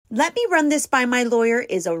"Let me run this by my lawyer"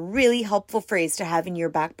 is a really helpful phrase to have in your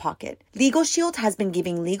back pocket. Legal Shield has been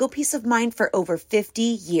giving legal peace of mind for over 50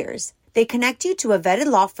 years. They connect you to a vetted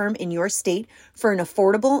law firm in your state for an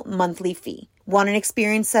affordable monthly fee. Want an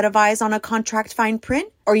experienced set of eyes on a contract fine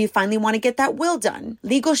print? Or you finally want to get that will done?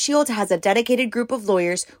 Legal Shield has a dedicated group of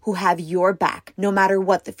lawyers who have your back, no matter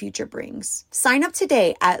what the future brings. Sign up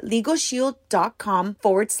today at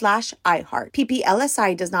LegalShield.com/iHeart.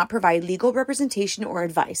 PPLSI does not provide legal representation or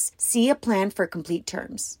advice. See a plan for complete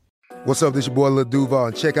terms. What's up, this your boy Lil Duval,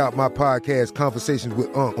 and check out my podcast, Conversations with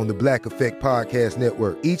Unc, on the Black Effect Podcast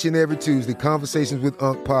Network. Each and every Tuesday, Conversations with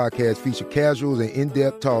Unc podcast feature casuals and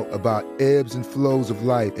in-depth talk about ebbs and flows of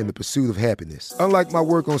life and the pursuit of happiness. Unlike my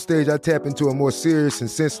work on stage, I tap into a more serious and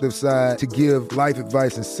sensitive side to give life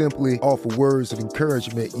advice and simply offer words of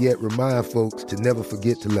encouragement, yet remind folks to never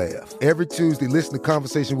forget to laugh. Every Tuesday, listen to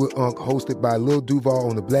Conversations with Unc, hosted by Lil Duval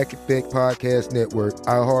on the Black Effect Podcast Network,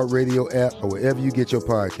 iHeartRadio app, or wherever you get your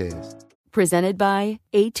podcasts. Presented by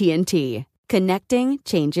AT&T. Connecting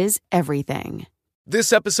changes everything.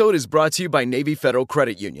 This episode is brought to you by Navy Federal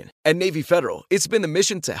Credit Union. At Navy Federal, it's been the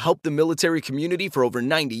mission to help the military community for over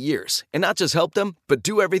 90 years. And not just help them, but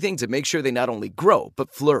do everything to make sure they not only grow,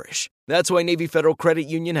 but flourish. That's why Navy Federal Credit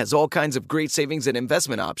Union has all kinds of great savings and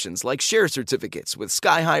investment options like share certificates with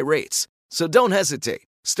sky-high rates. So don't hesitate.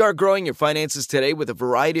 Start growing your finances today with a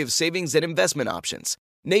variety of savings and investment options.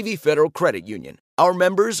 Navy Federal Credit Union. Our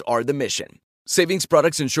members are the mission. Savings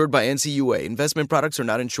products insured by NCUA. Investment products are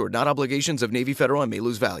not insured, not obligations of Navy Federal and may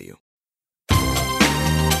lose value.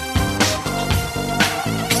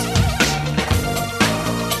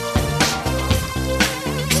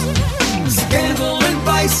 Scandal and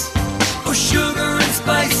vice, or sugar and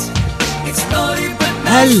spice. It's naughty but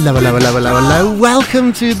nice. Hello.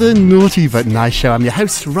 Welcome to the Naughty But Nice Show. I'm your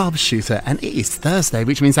host, Rob Shooter, and it is Thursday,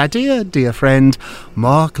 which means our dear friend,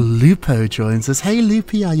 Mark Lupo joins us. Hey,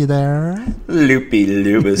 Loopy, are you there? Loopy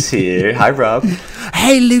Luba's here. Hi, Rob.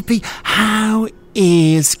 Hey, Loopy, how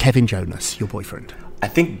is Kevin Jonas, your boyfriend? I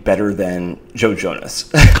think better than Joe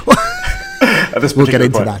Jonas. We'll get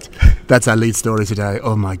into that. That's our lead story today.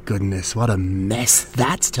 Oh my goodness, what a mess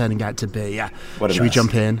that's turning out to be. Should we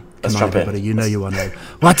jump in? Let's jump in. Everybody, you know you want to know.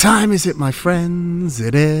 What time is it, my friends?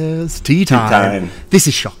 It is tea time. This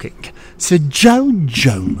is shocking. So Joe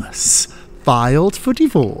Jonas filed for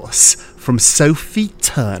divorce from Sophie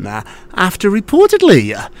Turner after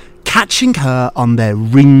reportedly catching her on their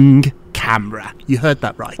Ring camera. You heard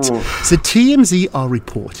that right. Ooh. So TMZ are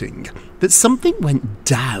reporting that something went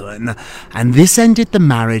down and this ended the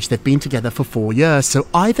marriage. They've been together for 4 years. So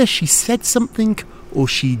either she said something or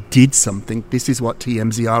she did something. This is what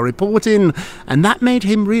TMZ are reporting. And that made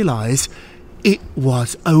him realise it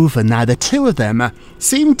was over. Now, the two of them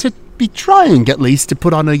seem to be trying, at least, to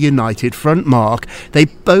put on a united front, Mark. They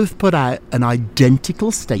both put out an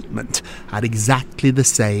identical statement at exactly the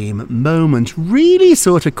same moment, really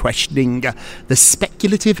sort of questioning the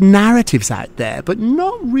speculative narratives out there, but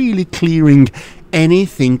not really clearing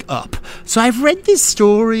anything up. So I've read this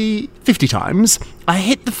story 50 times. I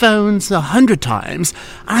hit the phones 100 times,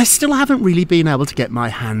 and I still haven't really been able to get my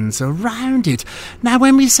hands around it. Now,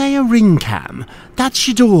 when we say a ring cam, that's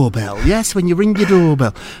your doorbell, yes, when you ring your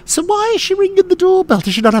doorbell. So why is she ringing the doorbell?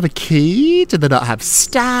 Does she not have a key? Do they not have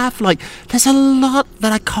staff? Like, there's a lot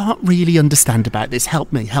that I can't really understand about this.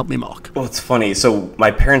 Help me, Mark. Well, it's funny. So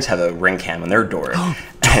my parents have a ring cam on their door. Oh,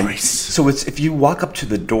 and so it's, if you walk up to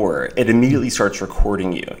the door, it immediately starts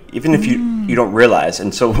recording you, even if you don't realize.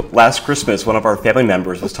 And so last Christmas, one of our family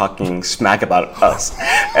members was talking smack about us,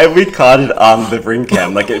 and we caught it on the ring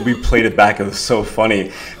cam. We played it back. It was so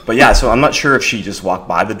funny. But yeah, so I'm not sure if she just walked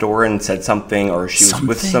by the door and said something, or if she was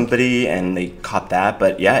with somebody and they caught that.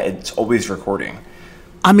 But yeah, it's always recording.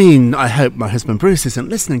 I mean, I hope my husband Bruce isn't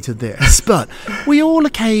listening to this, but we all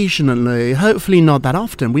occasionally, hopefully not that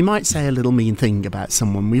often, we might say a little mean thing about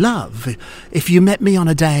someone we love. If you met me on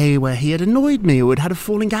a day where he had annoyed me or had had a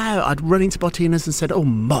falling out, I'd run into Bottina's and said, "Oh,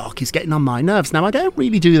 Mark, he's getting on my nerves." Now, I don't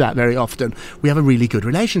really do that very often. We have a really good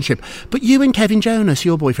relationship. But you and Kevin Jonas,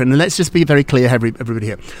 your boyfriend, and let's just be very clear, everybody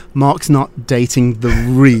here, Mark's not dating the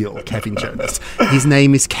real Kevin Jonas. His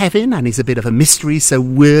name is Kevin, and he's a bit of a mystery, so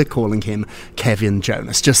we're calling him Kevin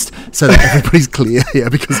Jonas. Just so that everybody's clear here,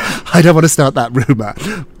 because I don't want to start that rumour.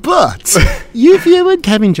 But if you and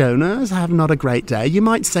Kevin Jonas have not a great day, you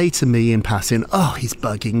might say to me in passing, "Oh, he's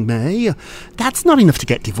bugging me." That's not enough to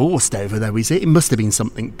get divorced over, though, is it? It must have been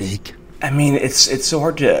something big. I mean, it's so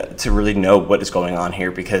hard to really know what is going on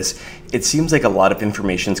here, because it seems like a lot of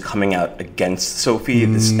information's coming out against Sophie,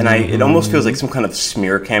 it almost feels like some kind of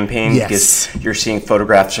smear campaign, because you're seeing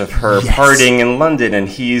photographs of her partying in London, and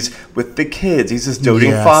he's with the kids. He's this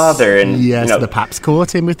doting father, and the pap's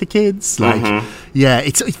caught him with the kids.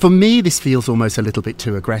 It's for me, this feels almost a little bit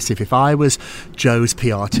too aggressive. If I was Joe's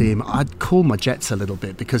PR team, I'd cool my jets a little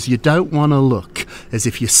bit, because you don't want to look as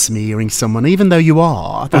if you're smearing someone, even though you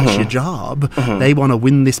are. That's your job. They want to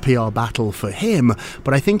win this PR battle for him,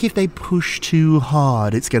 but I think if they push too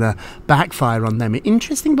hard, it's going to backfire on them.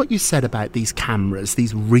 Interesting what you said about these cameras,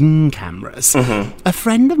 these Ring cameras. A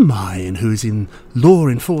friend of mine who's in law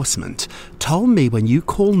enforcement told me when you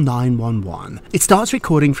call 911, it starts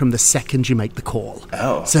recording from the second you make the call.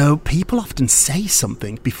 So people often say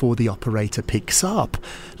something before the operator picks up,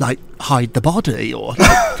 like hide the body or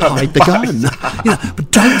hide the gun. But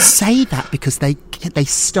don't say that, because they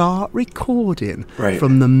start recording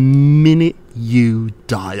from the minute you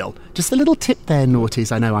dial. Just a little tip there,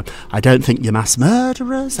 naughties. I know I don't think you're mass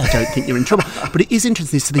murderers. I don't think you're in trouble. But it is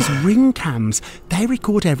interesting. So these Ring cams, they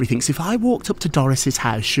record everything. So if I walked up to Doris's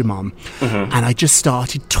house, your mum, and I just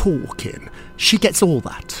started talking, she gets all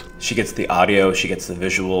that. She gets the audio, she gets the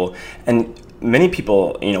visual, and many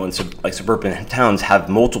people, in suburban towns have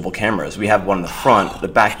multiple cameras. We have one in the front, the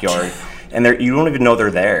backyard, and you don't even know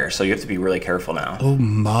they're there, so you have to be really careful now. Oh,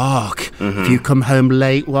 Mark, if you come home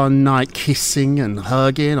late one night kissing and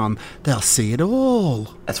hugging, they'll see it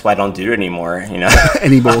all. That's why I don't do it anymore,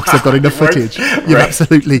 anymore, because I've got enough footage. You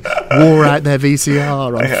absolutely wore out their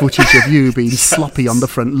VCR on footage of you being sloppy on the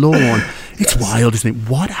front lawn. It's wild, isn't it?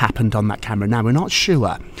 What happened on that camera? Now, we're not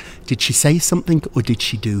sure. Did she say something or did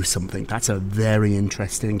she do something? That's a very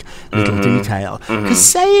interesting little detail. Because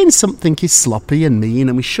saying something is sloppy and mean,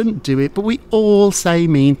 and we shouldn't do it, but we all say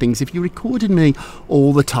mean things. If you recorded me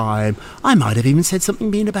all the time, I might have even said something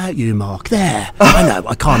mean about you, Mark. There. I know,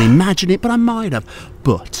 I can't imagine it, but I might have.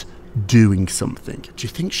 But doing something. Do you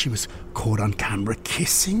think she was caught on camera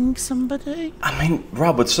kissing somebody? I mean,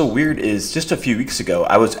 Rob, what's so weird is just a few weeks ago,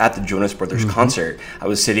 I was at the Jonas Brothers concert. I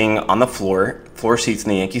was sitting on the floor seats in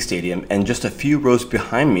the Yankee Stadium, and just a few rows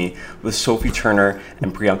behind me was Sophie Turner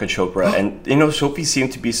and Priyanka Chopra. And, Sophie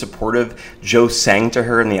seemed to be supportive. Joe sang to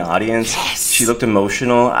her in the audience. Yes. She looked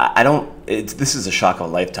emotional. This is a shock of a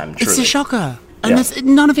lifetime, truly. It's a shocker. And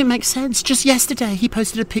none of it makes sense. Just yesterday, he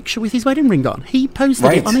posted a picture with his wedding ring on. He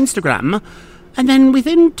posted it on Instagram, and then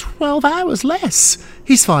within 12 hours less,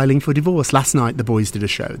 he's filing for divorce. Last night, the boys did a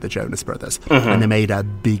show, the Jonas Brothers, and they made a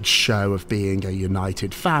big show of being a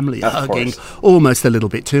united family, hugging almost a little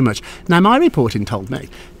bit too much. Now, my reporting told me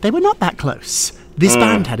they were not that close. This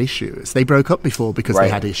band had issues. They broke up before because they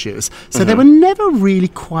had issues. So they were never really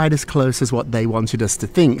quite as close as what they wanted us to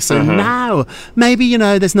think. So now, maybe,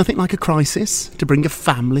 there's nothing like a crisis to bring a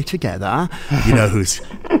family together. You know who's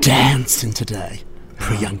dancing today?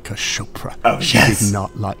 Priyanka Chopra. She did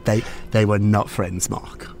not like... They were not friends,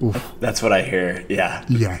 Mark. Oof. That's what I hear, yeah.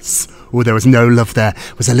 Yes. There was no love there.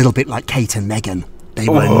 It was a little bit like Kate and Meghan. They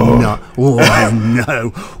were not. I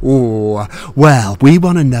know. Well, we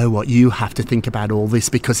want to know what you have to think about all this,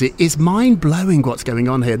 because it is mind-blowing what's going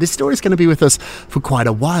on here. This story is going to be with us for quite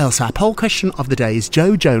a while. So our poll question of the day is: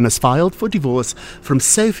 Joe Jonas filed for divorce from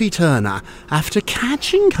Sophie Turner after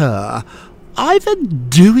catching her either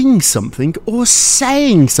doing something or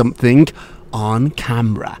saying something on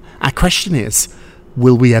camera. Our question is,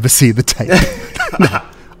 will we ever see the tape? No.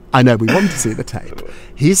 I know we want to see the tape.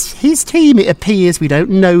 His team, it appears, we don't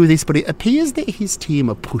know this, but it appears that his team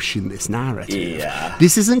are pushing this narrative. Yeah.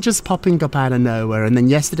 This isn't just popping up out of nowhere. And then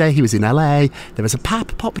yesterday he was in LA. There was a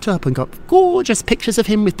pap popped up and got gorgeous pictures of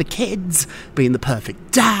him with the kids, being the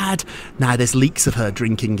perfect dad. Now there's leaks of her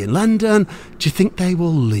drinking in London. Do you think they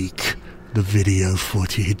will leak the video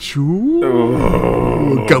footage?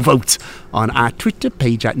 Ooh. Go vote on our Twitter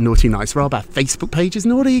page at Naughty Nice Rob. Our Facebook page is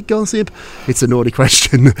Naughty Gossip. It's a naughty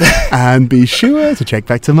question. And be sure to check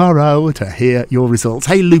back tomorrow to hear your results.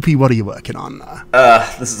 Hey, Loopy, what are you working on?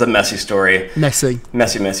 This is a messy story. Messy.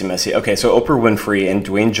 Okay, so Oprah Winfrey and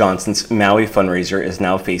Dwayne Johnson's Maui fundraiser is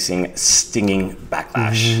now facing stinging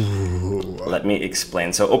backlash. Ooh. Let me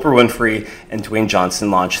explain. So Oprah Winfrey and Dwayne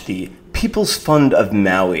Johnson launched the People's Fund of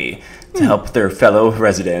Maui to help their fellow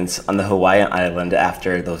residents on the Hawaiian island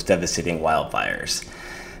after those devastating wildfires.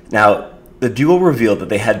 Now, the duo revealed that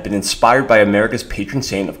they had been inspired by America's patron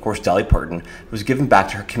saint, of course, Dolly Parton, who was given back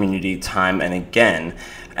to her community time and again.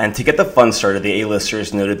 And to get the fund started, the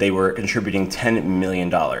A-listers noted they were contributing $10 million.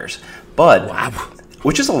 But... Wow.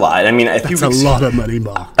 Which is a lot. I mean, that's a lot of money,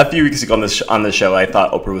 Mark. A few weeks ago on the show, I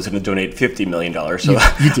thought Oprah was going to donate $50 million. So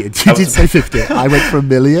you did. You did say 50. I went for $1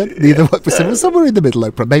 million. Neither one. So somewhere in the middle,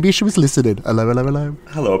 Oprah. Maybe she was listening. Hello.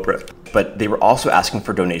 Hello, Oprah. but they were also asking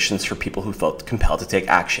for donations for people who felt compelled to take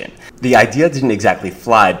action. The idea didn't exactly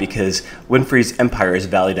fly because Winfrey's empire is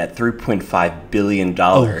valued at $3.5 billion,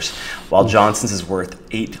 while Johnson's is worth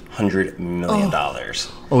 $800 million.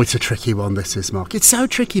 Oh, it's a tricky one, this is, Mark. It's so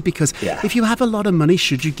tricky because if you have a lot of money,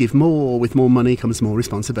 should you give more? With more money comes more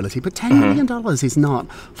responsibility. But $10 million is not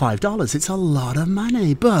 $5. It's a lot of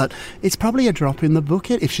money. But it's probably a drop in the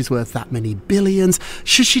bucket if she's worth that many billions.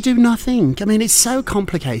 Should she do nothing? I mean, it's so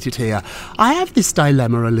complicated here. I have this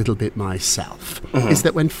dilemma a little bit myself, is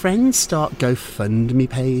that when friends start GoFundMe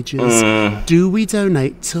pages, do we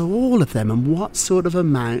donate to all of them? And what sort of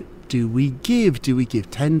amount do we give? Do we give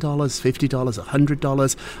 $10, $50,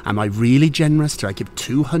 $100? Am I really generous? Do I give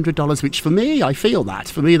 $200? Which for me, I feel that.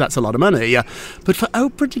 For me, that's a lot of money. But for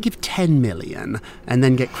Oprah to give $10 million and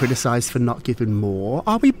then get criticised for not giving more,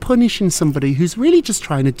 are we punishing somebody who's really just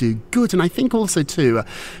trying to do good? And I think also, too,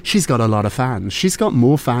 she's got a lot of fans. She's got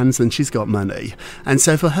more fans than she's got money. And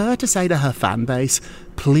so for her to say to her fan base,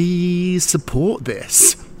 please support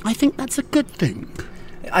this, I think that's a good thing.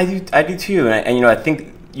 I do too. And I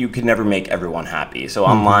think you could never make everyone happy. So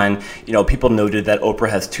online, people noted that Oprah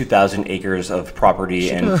has 2,000 acres of property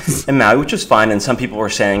in Maui, which is fine. And some people were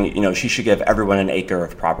saying, she should give everyone an acre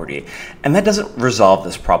of property. And that doesn't resolve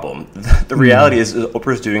this problem. The reality is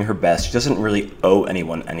Oprah's doing her best. She doesn't really owe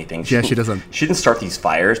anyone anything. She doesn't. She didn't start these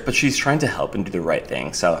fires, but she's trying to help and do the right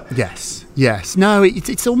thing. So Yes. No,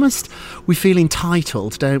 it's almost, we feel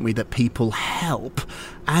entitled, don't we, that people help.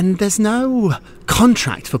 And there's no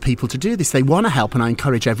contract for people to do this. They want to help, and I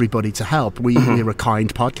encourage everybody to help. We're a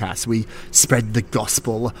kind podcast. We spread the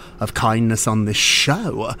gospel of kindness on this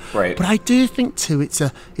show. Right. But I do think, too, it's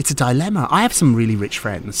a dilemma. I have some really rich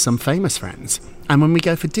friends, some famous friends. And when we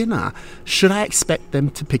go for dinner, should I expect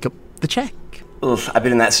them to pick up the check? I've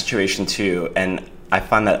been in that situation, too. And I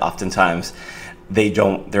find that oftentimes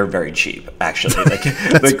they're very cheap, actually.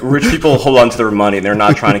 Like rich people hold on to their money. They're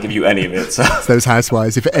not trying to give you any of it. So. It's those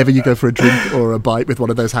housewives. If ever you go for a drink or a bite with one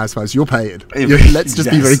of those housewives, you're paying. Let's just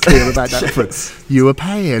be very clear about that. You are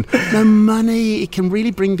paying. No, money, it can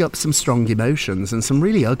really bring up some strong emotions and some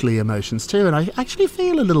really ugly emotions too. And I actually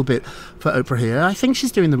feel a little bit for Oprah here. I think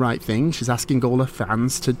she's doing the right thing. She's asking all her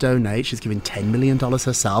fans to donate. She's giving $10 million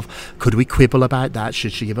herself. Could we quibble about that?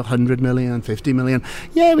 Should she give $100 million, $50 million?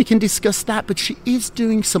 Yeah, we can discuss that, but she is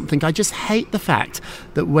doing something. I just hate the fact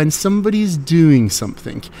that when somebody's doing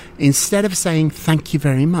something, instead of saying thank you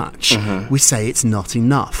very much, we say it's not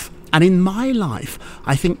enough. And in my life,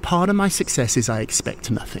 I think part of my success is I expect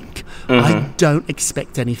nothing. I don't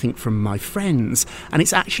expect anything from my friends. And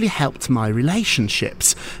it's actually helped my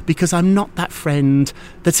relationships because I'm not that friend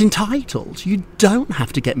that's entitled. You don't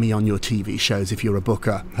have to get me on your TV shows if you're a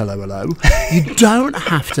booker. Hello. You don't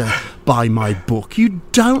have to buy my book. You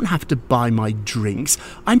don't have to buy my drinks.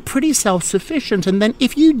 I'm pretty self-sufficient. And then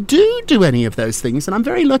if you do any of those things, and I'm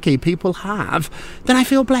very lucky people have, then I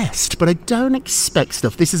feel blessed. But I don't expect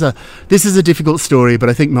stuff. This is a difficult story, but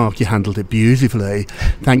I think, Mark, you handled it beautifully.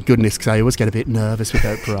 Thank goodness, because I always get a bit nervous with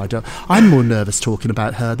Oprah. I'm more nervous talking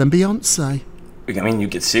about her than Beyonce. I mean, you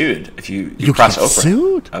get sued if you cross Oprah.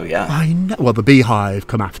 Sued? Oh, yeah. I know. Well, the Beehive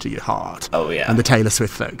come after you hard. Oh, yeah. And the Taylor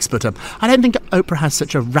Swift folks. But I don't think Oprah has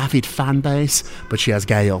such a rabid fan base, but she has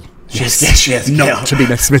Gayle. She has Gayle. Not to be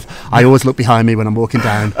messed with. I always look behind me when I'm walking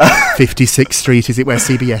down 56th Street. Is it where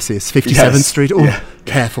CBS is? 57th Street? Oh,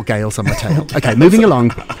 careful, Gayle's on my tail. Okay, moving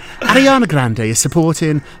along. Ariana Grande is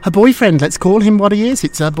supporting her boyfriend. Let's call him what he is.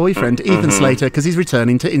 It's her boyfriend, Ethan Slater, because he's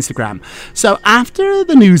returning to Instagram. So after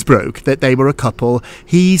the news broke that they were a couple,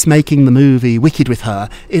 he's making the movie Wicked with her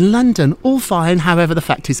in London. All fine, however, the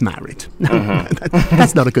fact he's married.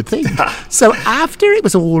 That's not a good thing. So after it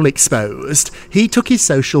was all exposed, he took his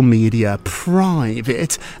social media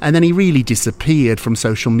private, and then he really disappeared from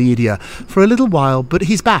social media for a little while, but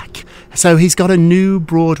he's back. So he's got a new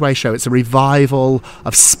Broadway show. It's a revival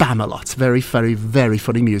of Spamalot. Very, very, very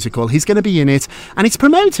funny musical. He's going to be in it, and he's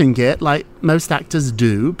promoting it like most actors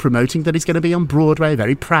do, promoting that he's going to be on Broadway.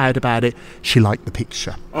 Very proud about it. She liked the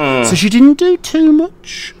picture. So she didn't do too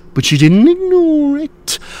much, but she didn't ignore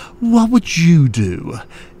it. What would you do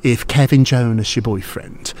if Kevin Jonas, your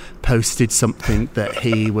boyfriend, posted something that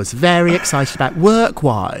he was very excited about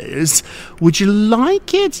work-wise? Would you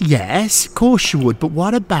like it? Yes, of course you would. But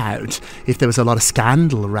what about if there was a lot of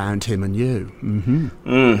scandal around him and you?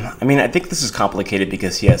 I mean, I think this is complicated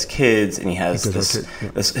because he has kids and he has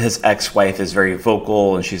his ex-wife is very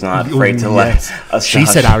vocal and she's not afraid to let us. She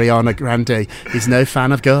said Ariana Grande is no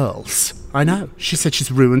fan of girls. I know. She said she's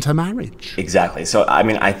ruined her marriage. Exactly. So, I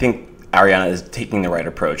mean, I think Ariana is taking the right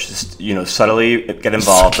approach. Just, subtly get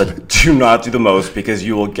involved, but do not do the most because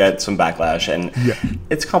you will get some backlash, and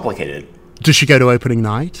it's complicated. Does she go to opening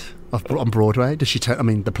night on Broadway? Does she?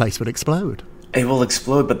 The place would explode. It will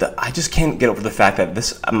explode, but I just can't get over the fact that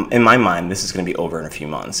this, in my mind, this is going to be over in a few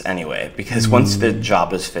months anyway. Because once the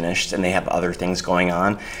job is finished and they have other things going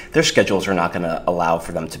on, their schedules are not going to allow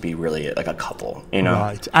for them to be really like a couple,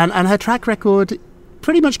 Right, and her track record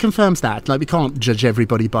pretty much confirms that. Like, we can't judge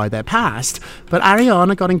everybody by their past, but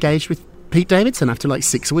Ariana got engaged with Pete Davidson after like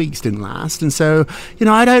 6 weeks, didn't last. And so,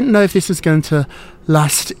 I don't know if this is going to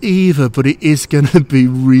last either, but it is going to be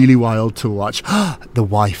really wild to watch. The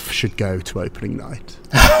wife should go to opening night.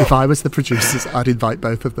 If I was the producers, I'd invite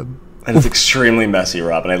both of them. And it's extremely messy,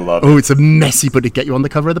 Rob, and I love it. Oh, it's a messy, but it'd get you on the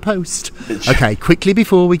cover of the Post. Okay, quickly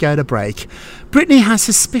before we go to break, Britney has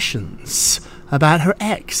suspicions about her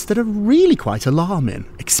ex that are really quite alarming.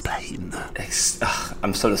 Explain.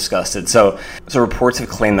 I'm so disgusted. So reports have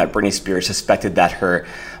claimed that Britney Spears suspected that her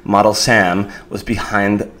model Sam was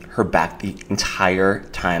behind her back the entire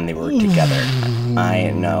time they were together.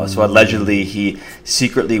 I know. So allegedly, he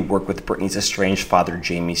secretly worked with Britney's estranged father,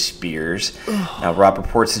 Jamie Spears. Now, Rob,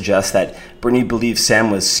 reports suggest that Britney believes Sam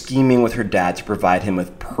was scheming with her dad to provide him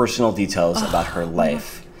with personal details about her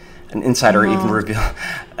life. An insider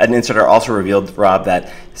also revealed, Rob,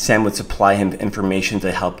 that Sam would supply him information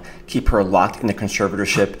to help keep her locked in the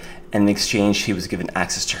conservatorship, and in exchange, he was given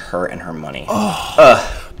access to her and her money.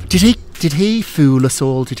 Did he fool us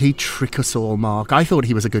all? Did he trick us all, Mark? I thought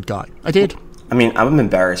he was a good guy. I did. I'm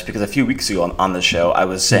embarrassed because a few weeks ago on the show, I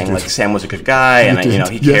was saying Sam was a good guy and he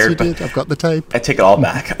cared. Yes, you did. I've got the tape. I take it all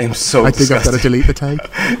back. I am so I think I've got to delete the tape.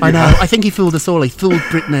 I know. I think he fooled us all. He fooled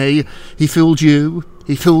Britney. He fooled you.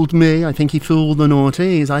 He fooled me. I think he fooled the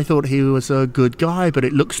naughties. I thought he was a good guy, but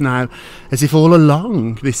it looks now as if all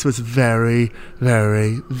along this was very,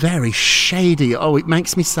 very, very shady. Oh, it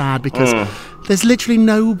makes me sad because there's literally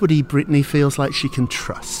nobody Britney feels like she can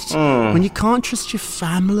trust. When you can't trust your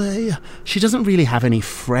family, she doesn't really have any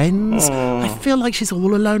friends. I feel like she's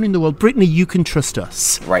all alone in the world. Britney, you can trust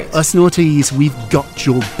us. Right. Us naughties, we've got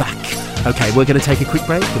your back. Okay, we're going to take a quick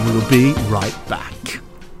break and we will be right back.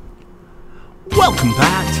 Welcome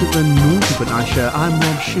back to the Naughty But Nice Show. I'm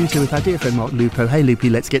Rob Shooter with our dear friend Mark Lupo. Hey, Loopy,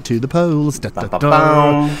 let's get to the polls.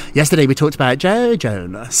 Yesterday we talked about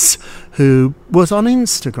Jonas, who was on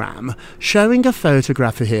Instagram showing a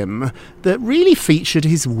photograph of him that really featured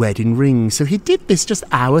his wedding ring. So he did this just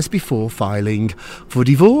hours before filing for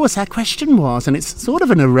divorce. Our question was, and it's sort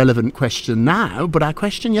of an irrelevant question now, but our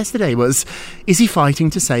question yesterday was, is he fighting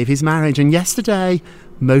to save his marriage? And yesterday,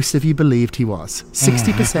 most of you believed he was.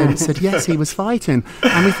 60% said yes, he was fighting.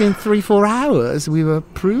 And within 3-4 hours, we were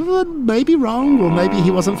proven maybe wrong, or maybe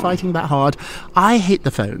he wasn't fighting that hard. I hit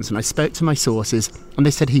the phones and I spoke to my sources, and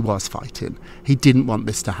they said he was fighting. He didn't want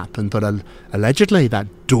this to happen, but allegedly that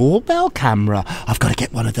doorbell camera, I've got to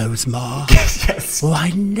get one of those, Mark. Yes. Oh,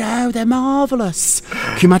 I know, they're marvellous.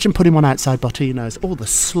 Can you imagine putting one outside Bottino's? All the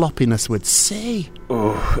sloppiness we'd see.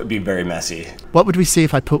 Oh, it'd be very messy. What would we see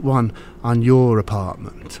if I put one on your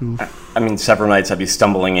apartment? Several nights I'd be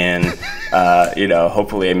stumbling in,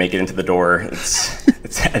 hopefully I make it into the door.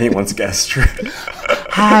 It's anyone's guess.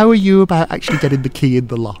 How are you about actually getting the key in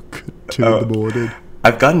the lock in the morning?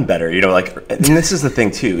 I've gotten better, and this is the thing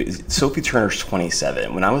too. Sophie Turner's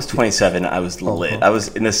 27. When I was 27, I was lit. I was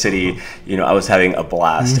in the city, I was having a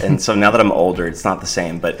blast. And so now that I'm older, it's not the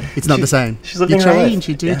same. But it's not the same. She's living her life.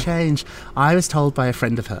 You do change. I was told by a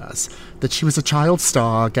friend of hers that she was a child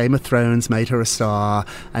star. Game of Thrones made her a star,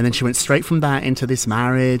 and then she went straight from that into this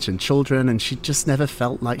marriage and children, and she just never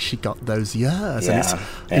felt like she got those years. And it's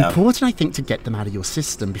important, I think, to get them out of your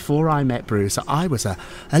system. Before I met Bruce, I was a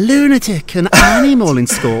lunatic, an animal in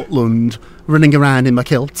Scotland, running around in my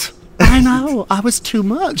kilt. I know, I was too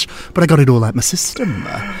much, but I got it all out my system.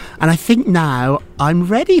 And I think now I'm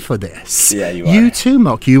ready for this. Yeah, you are. You too,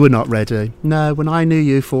 Mark, you were not ready. No, when I knew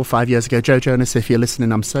you 4 or 5 years ago, Joe Jonas, if you're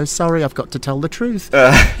listening, I'm so sorry, I've got to tell the truth.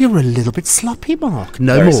 You're a little bit sloppy, Mark.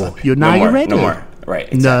 No more. Sloppy. You're ready. No more.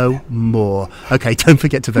 Right, exactly. No more. Okay, don't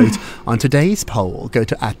forget to vote on today's poll. Go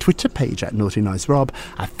to our Twitter page at Naughty Nice Rob,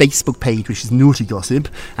 our Facebook page, which is Naughty Gossip,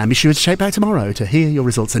 and be sure to check back tomorrow to hear your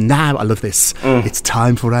results. And now, I love this, it's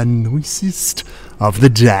time for our nicest of the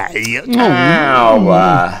day.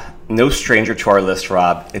 No stranger to our list,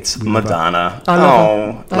 Rob. It's Madonna. I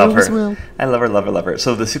love her. Love her. I love her.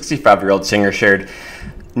 So the 65-year-old singer shared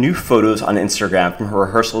new photos on Instagram from her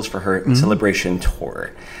rehearsals for her celebration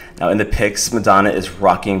tour. Now, in the pics, Madonna is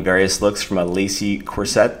rocking various looks from a lacy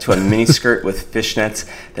corset to a miniskirt with fishnets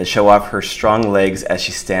that show off her strong legs as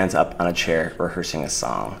she stands up on a chair rehearsing a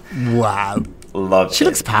song. Wow. Loved She it.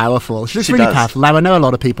 looks powerful. She looks She really does. powerful. Now, I know a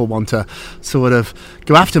lot of people want to sort of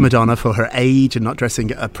go after Madonna for her age and not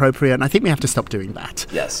dressing appropriate, and I think we have to stop doing that.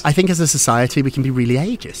 Yes. I think as a society we can be really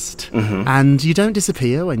ageist. Mm-hmm. And you don't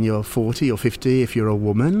disappear when you're 40 or 50 if you're a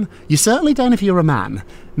woman. You certainly don't if you're a man.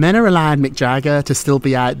 Men are allowed Mick Jagger to still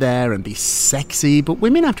be out there and be sexy, but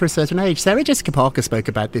women after a certain age. Sarah Jessica Parker spoke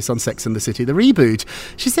about this on Sex and the City, the reboot.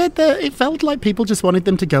 She said that it felt like people just wanted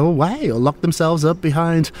them to go away or lock themselves up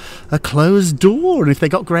behind a closed door, and if they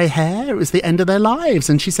got grey hair, it was the end of their lives.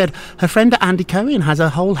 And she said her friend Andy Cohen has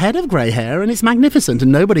a whole head of grey hair, and it's magnificent,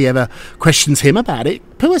 and nobody ever questions him about it.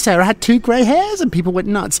 Poor Sarah had 2 grey hairs, and people went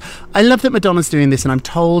nuts. I love that Madonna's doing this, and I'm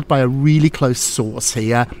told by a really close source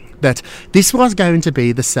here that this was going to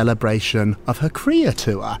be the celebration of her career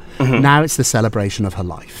tour. Mm-hmm. Now it's the celebration of her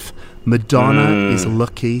life. Madonna is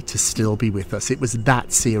lucky to still be with us. It was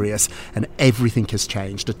that serious, and everything has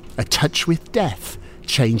changed. A touch with death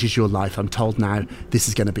changes your life. I'm told now this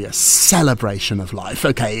is going to be a celebration of life.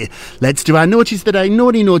 Okay, let's do our naughties today.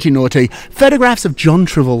 Naughty, naughty, naughty. Photographs of John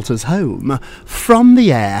Travolta's home from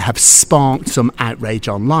the air have sparked some outrage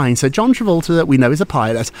online. So John Travolta, that we know, is a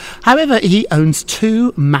pilot. However, he owns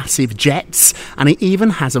 2 massive jets, and he even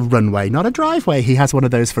has a runway. Not a driveway. He has one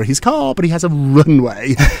of those for his car, but he has a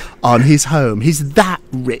runway on his home. He's that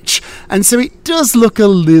rich. And so it does look a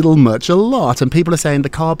little much, a lot. And people are saying the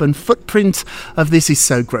carbon footprint of this is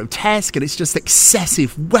so grotesque, and it's just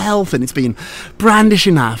excessive wealth, and it's been brandished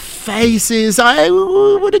in our faces. I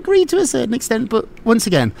would agree to a certain extent, but once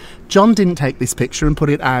again, John didn't take this picture and put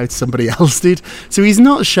it out, somebody else did. So he's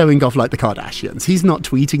not showing off like the Kardashians. He's not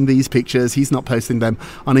tweeting these pictures, he's not posting them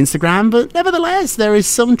on Instagram, but nevertheless, there is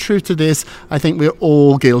some truth to this. I think we're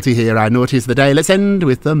all guilty here. Our naughties of the day. Let's end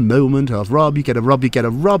with the moment of Rob. You get a Rob, you get a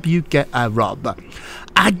Rob, you get a Rob.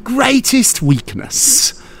 Our greatest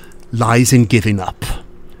weakness lies in giving up.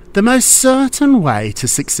 The most certain way to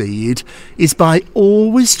succeed is by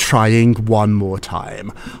always trying one more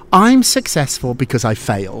time. I'm successful because I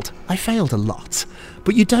failed. I failed a lot.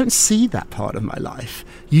 But you don't see that part of my life.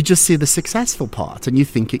 You just see the successful part and you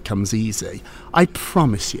think it comes easy. I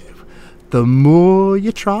promise you, the more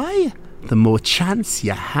you try, the more chance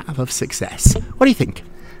you have of success. What do you think?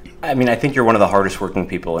 I mean, I think you're one of the hardest working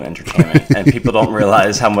people in entertainment, and people don't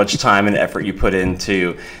realize how much time and effort you put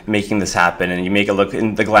into making this happen, and you make it look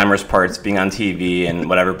in the glamorous parts, being on TV and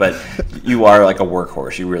whatever, but you are like a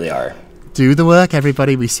workhorse. You really are. Do the work,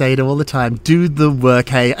 everybody. We say it all the time. Do the work,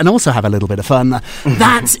 hey, and also have a little bit of fun.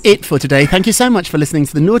 That's it for today. Thank you so much for listening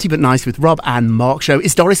to the Naughty But Nice with Rob and Mark show.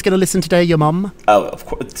 Is Doris going to listen today, your mum? Oh, of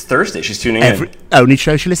course. It's Thursday. She's tuning in. Only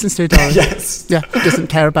show she listens to, Doris. Yes. Yeah, she doesn't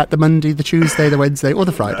care about the Monday, the Tuesday, the Wednesday, or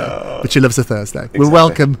the Friday, but she loves the Thursday. Exactly. We're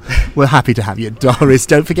welcome. We're happy to have you, Doris.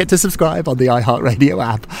 Don't forget to subscribe on the iHeartRadio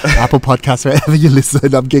app, Apple Podcasts, wherever you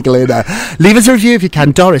listen. I'm giggling. Leave us a review if you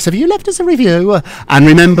can. Doris, have you left us a review? And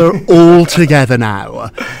remember, all together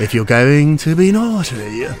now, if you're going to be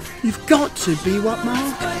naughty, you've got to be what,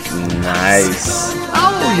 Mark? Nice.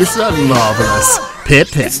 Oh, you're so marvellous. Pip,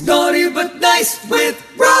 pip. It's Naughty But Nice with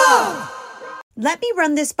Rob. Let me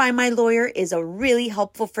run this by my lawyer is a really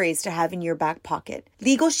helpful phrase to have in your back pocket.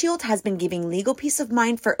 Legal Shield has been giving legal peace of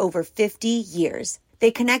mind for over 50 years.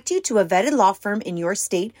 They connect you to a vetted law firm in your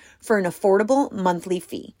state for an affordable monthly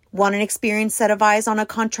fee. Want an experienced set of eyes on a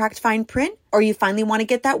contract fine print? Or you finally want to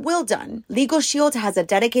get that will done? Legal Shield has a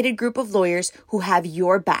dedicated group of lawyers who have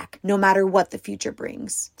your back, no matter what the future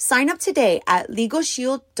brings. Sign up today at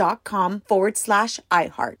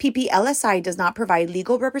LegalShield.com/iHeart. PPLSI does not provide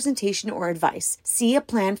legal representation or advice. See a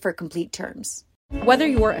plan for complete terms. Whether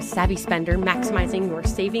you're a savvy spender maximizing your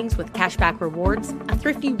savings with cashback rewards, a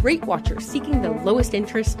thrifty rate watcher seeking the lowest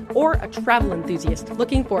interest, or a travel enthusiast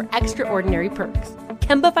looking for extraordinary perks,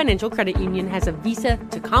 Kemba Financial Credit Union has a visa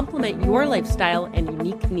to complement your lifestyle and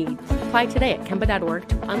unique needs. Apply today at Kemba.org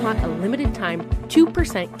to unlock a limited time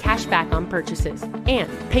 2% cash back on purchases and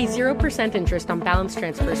pay 0% interest on balance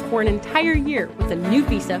transfers for an entire year with a new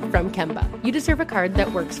visa from Kemba. You deserve a card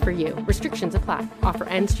that works for you. Restrictions apply. Offer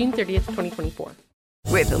ends June 30th, 2024.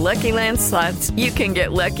 With the Lucky Land Slots, you can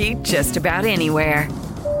get lucky just about anywhere.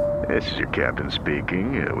 This is your captain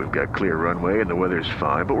speaking. We've got clear runway and the weather's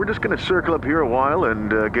fine, but we're just going to circle up here a while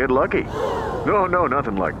and get lucky. No,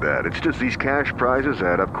 nothing like that. It's just these cash prizes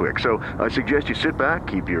add up quick. So I suggest you sit back,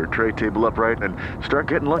 keep your tray table upright, and start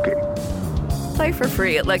getting lucky. Play for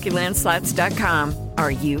free at LuckyLandSlots.com.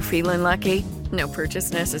 Are you feeling lucky? No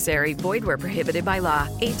purchase necessary. Void where prohibited by law.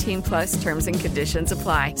 18+ terms and conditions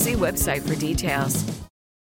apply. See website for details.